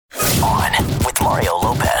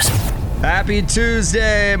Happy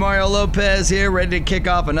Tuesday. Mario Lopez here, ready to kick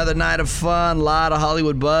off another night of fun. A lot of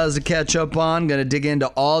Hollywood buzz to catch up on. Going to dig into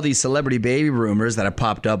all these celebrity baby rumors that have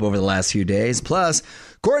popped up over the last few days. Plus,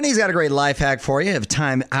 Courtney's got a great life hack for you. If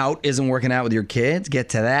time out isn't working out with your kids, get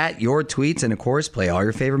to that, your tweets, and of course, play all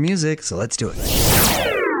your favorite music. So let's do it.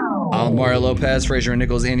 I'm Mario Lopez, Fraser and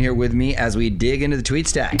Nichols in here with me as we dig into the tweet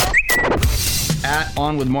stack. At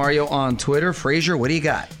On With Mario on Twitter. Fraser, what do you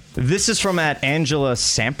got? This is from at Angela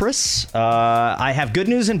Sampras. I have good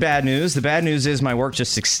news and bad news. The bad news is my work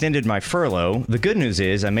just extended my furlough. The good news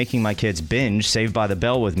is I'm making my kids binge Saved by the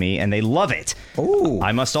Bell with me, and they love it. Ooh.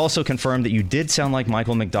 I must also confirm that you did sound like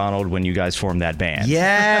Michael McDonald when you guys formed that band.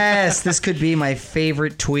 Yes, this could be my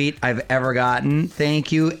favorite tweet I've ever gotten.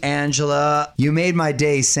 Thank you, Angela. You made my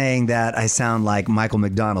day saying that I sound like Michael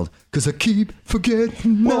McDonald. Because I keep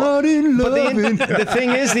forgetting not in loving. But the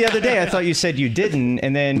thing is, the other day I thought you said you didn't,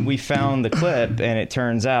 and then we found the clip, and it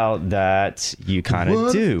turns out that you kind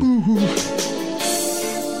of do.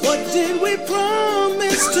 What did we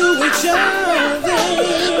promise to each other?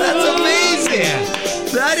 That's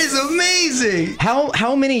amazing. That is amazing.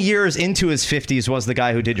 How many years into his 50s was the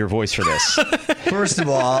guy who did your voice for this? First of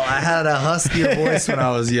all, I had a huskier voice when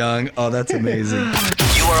I was young. Oh, that's amazing.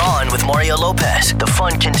 You are on with Mario Lopez. The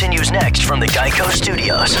fun continues next from the Geico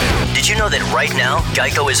Studios. Did you know that right now,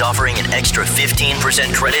 Geico is offering an extra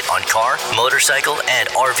 15% credit on car, motorcycle, and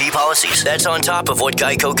RV policies? That's on top of what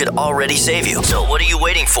Geico could already save you. So what are you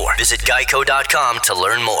waiting for? Visit geico.com to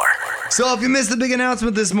learn more. So if you missed the big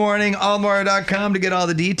announcement this morning, allmario.com to get all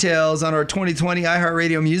the details on our 2020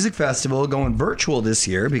 iHeartRadio Music Festival going virtual this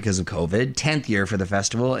year because of COVID. 10th year for the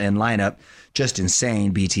festival and lineup. Just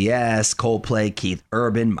insane. BTS, Coldplay, Keith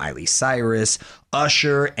Urban, Miley Cyrus,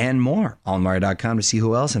 Usher, and more. Allmario.com to see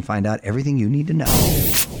who else and find out everything you need to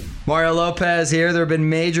know. Mario Lopez here. There have been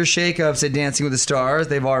major shakeups at Dancing with the Stars.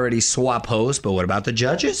 They've already swapped hosts, but what about the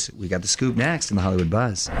judges? We got the scoop next in the Hollywood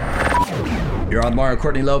Buzz. You're on Mario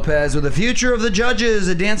Courtney Lopez with the future of the judges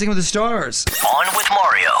at Dancing with the Stars. On with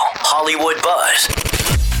Mario, Hollywood Buzz.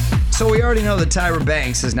 So we already know that Tyra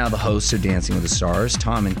Banks is now the host of Dancing with the Stars.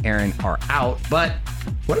 Tom and Aaron are out, but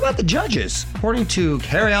what about the judges? According to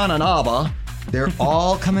Carrie Ann Inaba, they're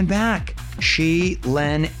all coming back. She,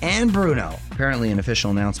 Len, and Bruno. Apparently an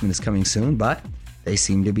official announcement is coming soon, but they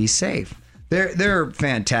seem to be safe. They're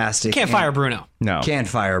fantastic. Can't fire Bruno. No. Can't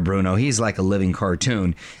fire Bruno. He's like a living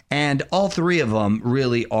cartoon. And all three of them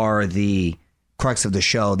really are the crux of the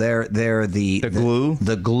show. They're the glue.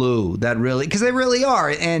 The glue that really, because they really are.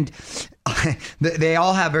 And they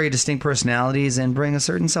all have very distinct personalities and bring a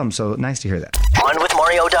certain sum. So nice to hear that.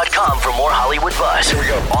 OnWithMario.com for more Hollywood buzz. Here we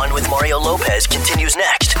go. On with Mario Lopez continues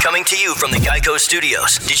next. Coming to you from the Geico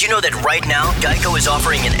Studios. Did you know that right now, Geico is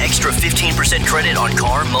offering an extra 15% credit on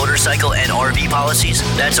car, motorcycle, and RV policies?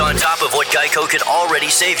 That's on top of what Geico could already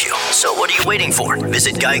save you. So what are you waiting for?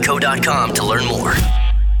 Visit Geico.com to learn more.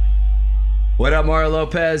 What up, Mario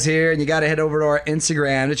Lopez here, and you got to head over to our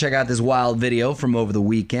Instagram to check out this wild video from over the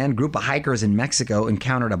weekend. A group of hikers in Mexico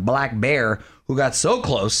encountered a black bear who got so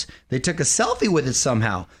close they took a selfie with it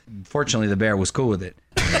somehow. Fortunately, the bear was cool with it.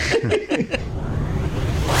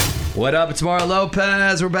 What up, it's Mario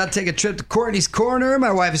Lopez. We're about to take a trip to Courtney's Corner.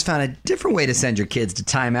 My wife has found a different way to send your kids to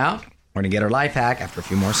timeout. We're going to get her life hack after a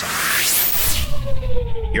few more songs.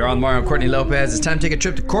 You're on Mario and Courtney Lopez. It's time to take a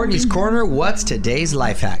trip to Courtney's Corner. What's today's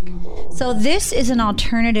life hack? So this is an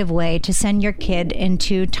alternative way to send your kid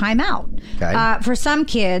into timeout. Okay. For some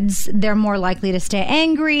kids, they're more likely to stay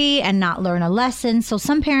angry and not learn a lesson. So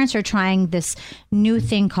some parents are trying this new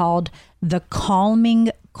thing called the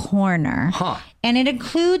Calming Corner. And it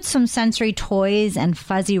includes some sensory toys and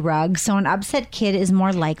fuzzy rugs. So an upset kid is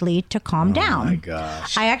more likely to calm down. Oh my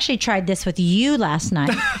gosh. I actually tried this with you last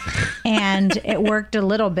night and it worked a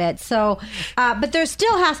little bit. So, but there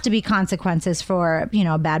still has to be consequences for,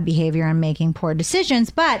 bad behavior and making poor decisions,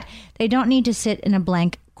 but they don't need to sit in a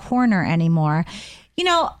blank corner anymore.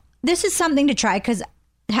 This is something to try because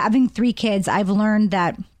having 3 kids, I've learned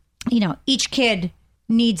that, each kid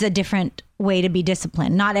needs a different way to be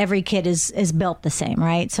disciplined. Not every kid is built the same,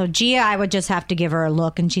 right? So Gia, I would just have to give her a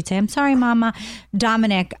look and she'd say, I'm sorry, Mama.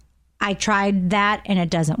 Dominic, I tried that and it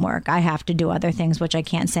doesn't work. I have to do other things, which I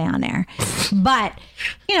can't say on air. But,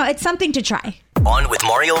 it's something to try. On with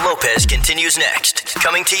Mario Lopez continues next.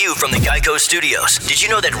 Coming to you from the Geico Studios. Did you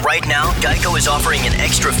know that right now, Geico is offering an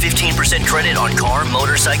extra 15% credit on car,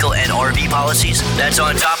 motorcycle, and RV policies? That's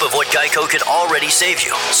on top of what Geico could already save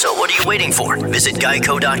you. So what are you waiting for? Visit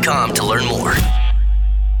Geico.com to learn more.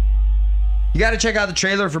 You got to check out the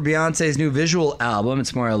trailer for Beyonce's new visual album.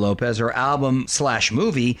 It's Mario Lopez. Her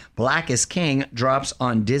album/movie, Black is King, drops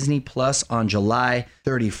on Disney Plus on July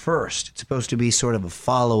 31st. It's supposed to be sort of a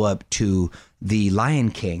follow-up to The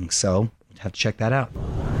Lion King, so have to check that out.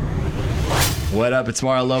 What up? It's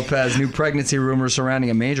Mario Lopez. New pregnancy rumors surrounding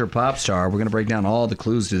a major pop star. We're going to break down all the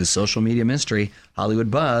clues to the social media mystery.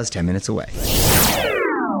 Hollywood Buzz, 10 minutes away.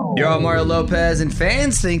 You're on Mario Lopez, and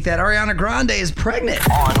fans think that Ariana Grande is pregnant.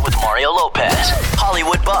 On with Mario Lopez,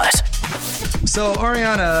 Hollywood Buzz. So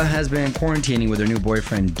Ariana has been quarantining with her new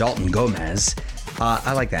boyfriend, Dalton Gomez.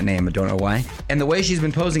 I like that name, but don't know why. And the way she's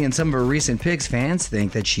been posing in some of her recent pics, fans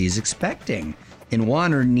think that she's expecting. In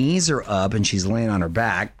one, her knees are up and she's laying on her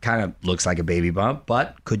back. Kind of looks like a baby bump,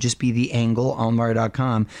 but could just be the angle on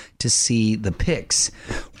Mario.com to see the pics.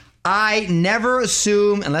 I never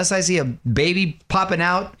assume, unless I see a baby popping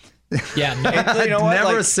out. Yeah, You know what?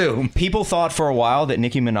 Never assume. People thought for a while that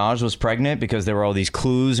Nicki Minaj was pregnant because there were all these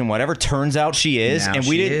clues and whatever. Turns out she is, Now and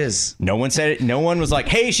we she didn't. is. No one said it. No one was like,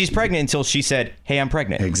 "Hey, she's pregnant," until she said, "Hey, I'm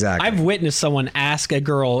pregnant." Exactly. I've witnessed someone ask a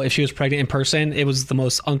girl if she was pregnant in person. It was the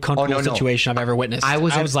most uncomfortable situation I've ever witnessed. I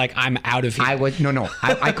was like, I'm out of here.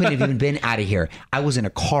 I couldn't have even been out of here. I was in a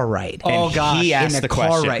car ride. Oh, And gosh. he asked in a the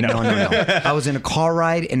car question. ride. No. I was in a car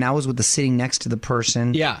ride, and I was with the sitting next to the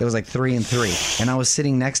person. Yeah. It was like 3 and 3, and I was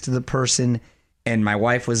sitting next to the person, and my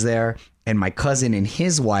wife was there, and my cousin and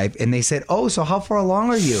his wife, and they said, "Oh, so how far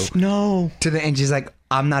along are you?" No. To the end, she's like,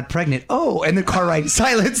 "I'm not pregnant." Oh, and the car ride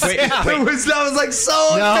silence. Wait. I was like so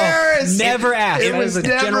embarrassed. never ask. It That was is a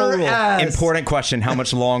general never rule. asked. Important question: how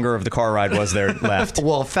much longer of the car ride was there left?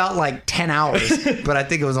 Well, it felt like 10 hours, but I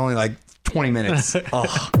think it was only like 20 minutes.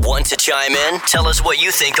 Oh. Want to chime in? Tell us what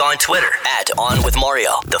you think on Twitter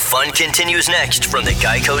 @OnWithMario. The fun continues next from the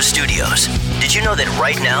Geico Studios. Did you know that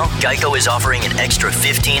right now, Geico is offering an extra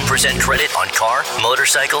 15% credit on car,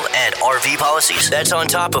 motorcycle, and RV policies? That's on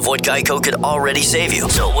top of what Geico could already save you.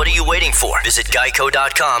 So what are you waiting for? Visit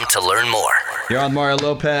Geico.com to learn more. You're on Mario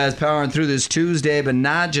Lopez, powering through this Tuesday, but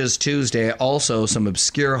not just Tuesday, also some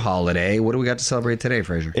obscure holiday. What do we got to celebrate today,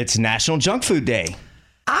 Fraser? It's National Junk Food Day.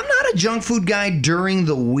 I'm not a junk food guy during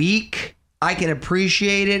the week. I can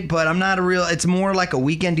appreciate it, but I'm not it's more like a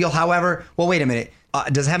weekend deal. However, well, wait a minute.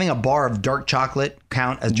 Does having a bar of dark chocolate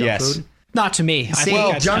count as junk Yes. food? Not to me. See,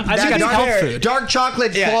 I think that's health food. dark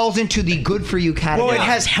chocolate falls into the good for you category. Well, it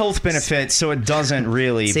has health benefits, so it doesn't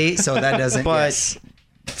really. See, so that doesn't. But yes.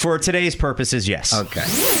 for today's purposes, yes. Okay.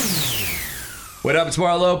 What up, it's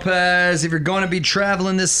Mario Lopez. If you're going to be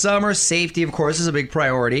traveling this summer, safety, of course, is a big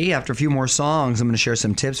priority. After a few more songs, I'm going to share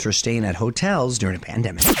some tips for staying at hotels during a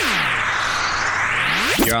pandemic.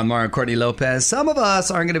 You're on Mario Courtney Lopez. Some of us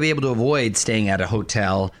aren't going to be able to avoid staying at a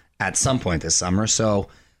hotel at some point this summer, so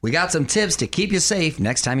we got some tips to keep you safe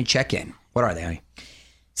next time you check in. What are they, honey?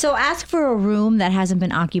 So ask for a room that hasn't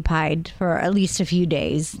been occupied for at least a few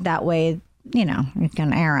days. That way, you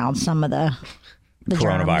can air out some of the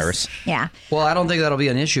Coronavirus. germs. Yeah. Well, I don't think that'll be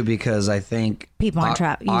an issue because I think People aren't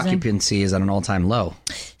using. occupancy is at an all-time low.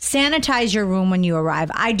 Sanitize your room when you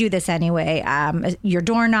arrive. I do this anyway. Your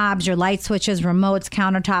doorknobs, your light switches, remotes,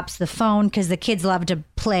 countertops, the phone, because the kids love to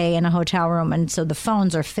play in a hotel room, and so the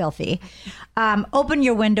phones are filthy. Open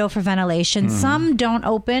your window for ventilation. Some don't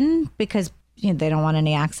open because they don't want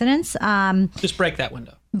any accidents. Just break that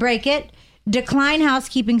window. Break it. Decline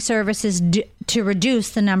housekeeping services to reduce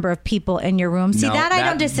the number of people in your room. See, No, I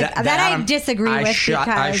don't disagree. I disagree with because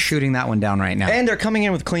I'm shooting that one down right now. And they're coming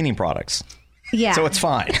in with cleaning products, yeah. so it's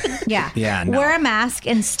fine. Yeah. Yeah, no. Wear a mask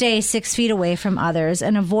and stay 6 feet away from others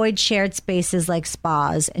and avoid shared spaces like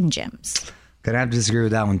spas and gyms. Gonna have to disagree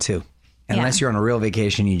with that one too. Unless you're on a real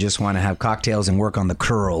vacation, you just want to have cocktails and work on the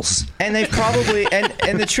curls. And they've probably,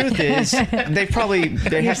 and the truth is,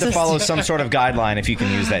 they have to follow some sort of guideline if you can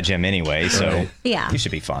use that gym anyway. So Yeah. you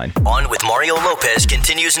should be fine. On with Mario Lopez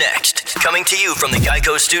continues next. Coming to you from the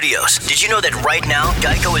Geico Studios. Did you know that right now,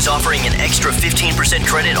 Geico is offering an extra 15%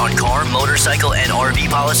 credit on car, motorcycle, and RV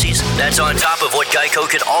policies? That's on top of what Geico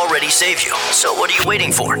could already save you. So what are you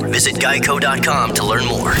waiting for? Visit Geico.com to learn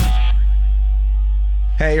more.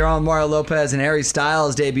 Hey, you're on Mario Lopez, and Harry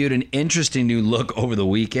Styles debuted an interesting new look over the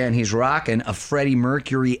weekend. He's rocking a Freddie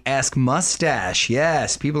Mercury-esque mustache.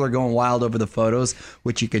 Yes, people are going wild over the photos,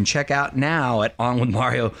 which you can check out now at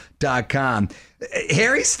onwithmario.com.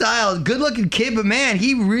 Harry Styles, good-looking kid, but man,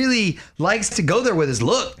 he really likes to go there with his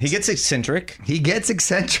look. He gets eccentric. He gets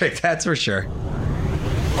eccentric, that's for sure.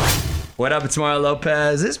 What up, it's Mario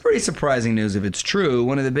Lopez. This is pretty surprising news if it's true.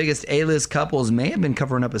 One of the biggest A-list couples may have been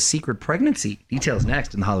covering up a secret pregnancy. Details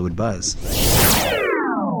next in the Hollywood Buzz.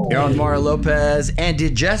 You're on Mario Lopez. And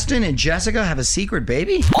did Justin and Jessica have a secret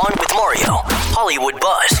baby? On with Mario, Hollywood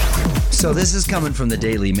Buzz. So this is coming from the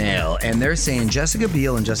Daily Mail, and they're saying Jessica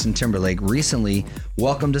Biel and Justin Timberlake recently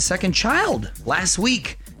welcomed a second child last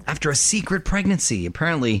week after a secret pregnancy.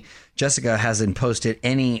 Apparently, Jessica hasn't posted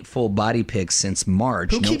any full body pics since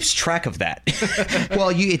March. Who keeps track of that?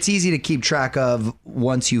 Well, it's easy to keep track of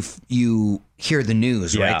once you hear the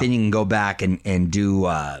news, right? Yeah. Then you can go back and do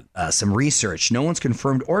some research. No one's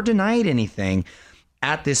confirmed or denied anything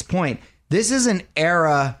at this point. This is an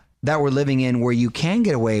era that we're living in where you can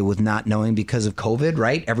get away with not knowing because of COVID,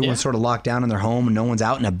 right? Everyone's sort of locked down in their home and no one's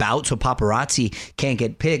out and about, so paparazzi can't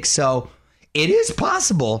get pics. So it is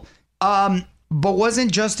possible. But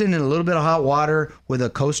wasn't Justin in a little bit of hot water with a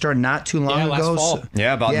co-star not too long last ago? fall.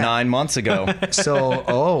 Yeah, about 9 months ago. So,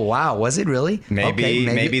 oh, wow. Was it really?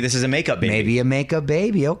 Maybe this is a makeup baby. Maybe a makeup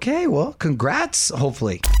baby. Okay, well, congrats,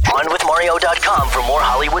 hopefully. OnWithMario.com for more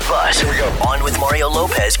Hollywood buzz. Here we go. On with Mario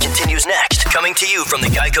Lopez continues next. Coming to you from the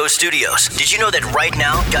Geico Studios. Did you know that right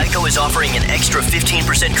now, Geico is offering an extra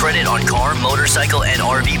 15% credit on car, motorcycle, and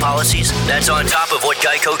RV policies? That's on top of what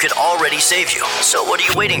Geico could already save you. So what are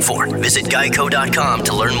you waiting for? Visit Geico.com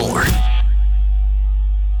to learn more.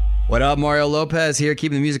 What up, Mario Lopez here,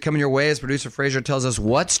 keeping the music coming your way as producer Fraser tells us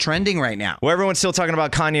what's trending right now. Well, everyone's still talking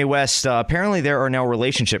about Kanye West. Apparently, there are now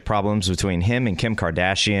relationship problems between him and Kim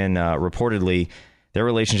Kardashian. Reportedly, their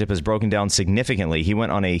relationship has broken down significantly. He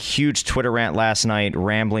went on a huge Twitter rant last night,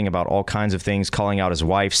 rambling about all kinds of things, calling out his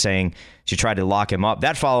wife, saying she tried to lock him up.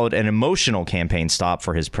 That followed an emotional campaign stop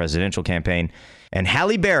for his presidential campaign. And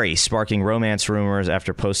Halle Berry sparking romance rumors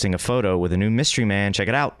after posting a photo with a new mystery man. Check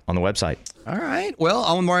it out on the website. All right. Well,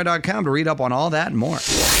 onwithmario.com to read up on all that and more.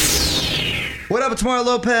 What up, it's Mario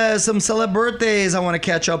Lopez. Some celeb birthdays I want to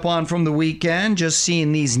catch up on from the weekend. Just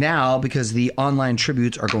seeing these now because the online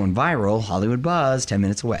tributes are going viral. Hollywood Buzz, 10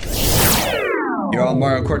 minutes away. You're on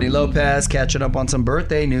Mario Courtney Lopez, catching up on some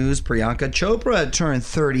birthday news. Priyanka Chopra turned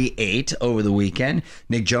 38 over the weekend.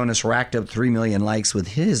 Nick Jonas racked up 3 million likes with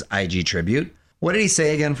his IG tribute. What did he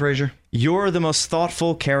say again, Fraser? You're the most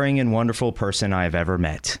thoughtful, caring, and wonderful person I have ever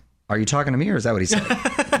met. Are you talking to me or is that what he said?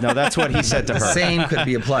 No, that's what he said to her. The same could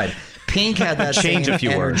be applied. Pink had that Change same a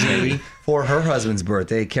few words, energy maybe. for her husband's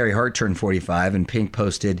birthday. Carrie Hart turned 45 and Pink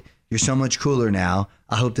posted, "You're so much cooler now.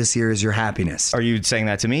 I hope this year is your happiness." Are you saying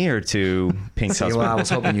that to me or to Pink's See, husband? well, I was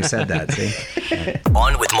hoping you said that, see?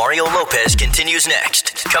 On with Mario Lopez continues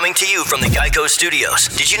next. Coming to you from the Geico Studios.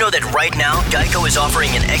 Did you know that right now, Geico is offering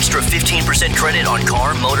an extra 15% credit on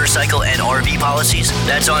car, motorcycle, and RV policies?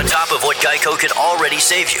 That's on top of what Geico could already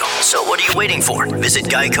save you. So what are you waiting for? Visit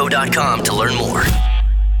Geico.com to learn more.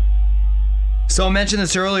 So I mentioned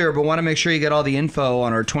this earlier, but want to make sure you get all the info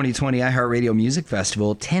on our 2020 iHeartRadio Music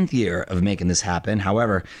Festival, 10th year of making this happen.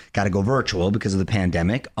 However, got to go virtual because of the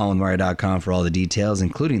pandemic. OnWithMario.com for all the details,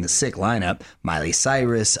 including the sick lineup. Miley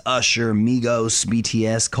Cyrus, Usher, Migos,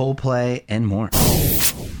 BTS, Coldplay, and more.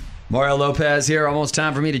 Mario Lopez here. Almost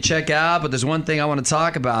time for me to check out, but there's one thing I want to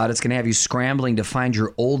talk about. It's going to have you scrambling to find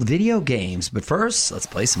your old video games. But first, let's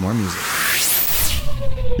play some more music.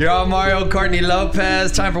 You're on Mario Courtney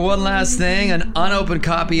Lopez. Time for one last thing. An unopened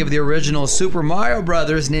copy of the original Super Mario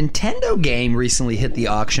Brothers Nintendo game recently hit the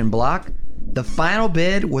auction block. The final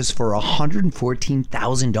bid was for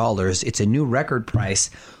 $114,000. It's a new record price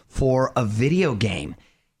for a video game.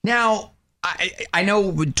 Now, I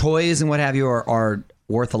know toys and what have you are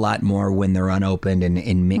worth a lot more when they're unopened and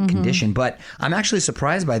in mint condition, but I'm actually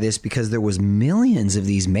surprised by this because there was millions of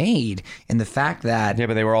these made, and the fact that Yeah,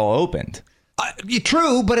 but they were all opened.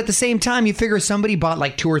 True, but at the same time, you figure somebody bought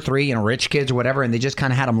like 2 or 3, rich kids or whatever, and they just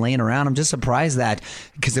kind of had them laying around. I'm just surprised that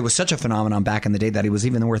because it was such a phenomenon back in the day that it was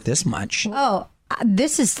even worth this much. Oh,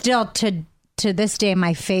 this is still to this day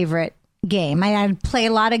my favorite game. I play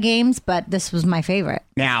a lot of games, but this was my favorite.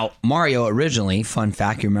 Now, Mario originally, fun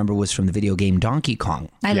fact, you remember, was from the video game Donkey Kong.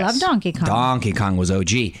 I love Donkey Kong. Donkey Kong was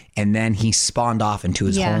OG, and then he spawned off into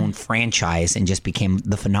his own franchise and just became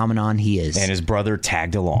the phenomenon he is. And his brother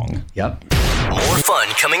tagged along. Yep. More fun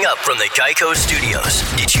coming up from the Geico Studios.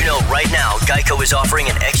 Did you know right now Geico is offering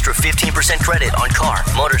an extra 15% credit on car,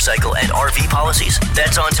 motorcycle, and RV policies?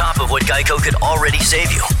 That's on top of what Geico could already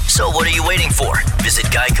save you. So what are you waiting for? Visit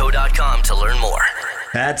Geico.com to learn more.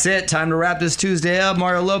 That's it. Time to wrap this Tuesday up.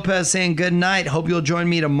 Mario Lopez saying good night. Hope you'll join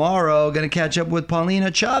me tomorrow. Going to catch up with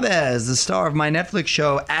Paulina Chavez, the star of my Netflix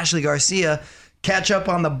show, Ashley Garcia. Catch up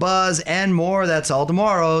on the buzz and more. That's all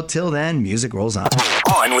tomorrow. Till then, music rolls on.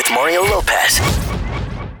 On with Mario Lopez.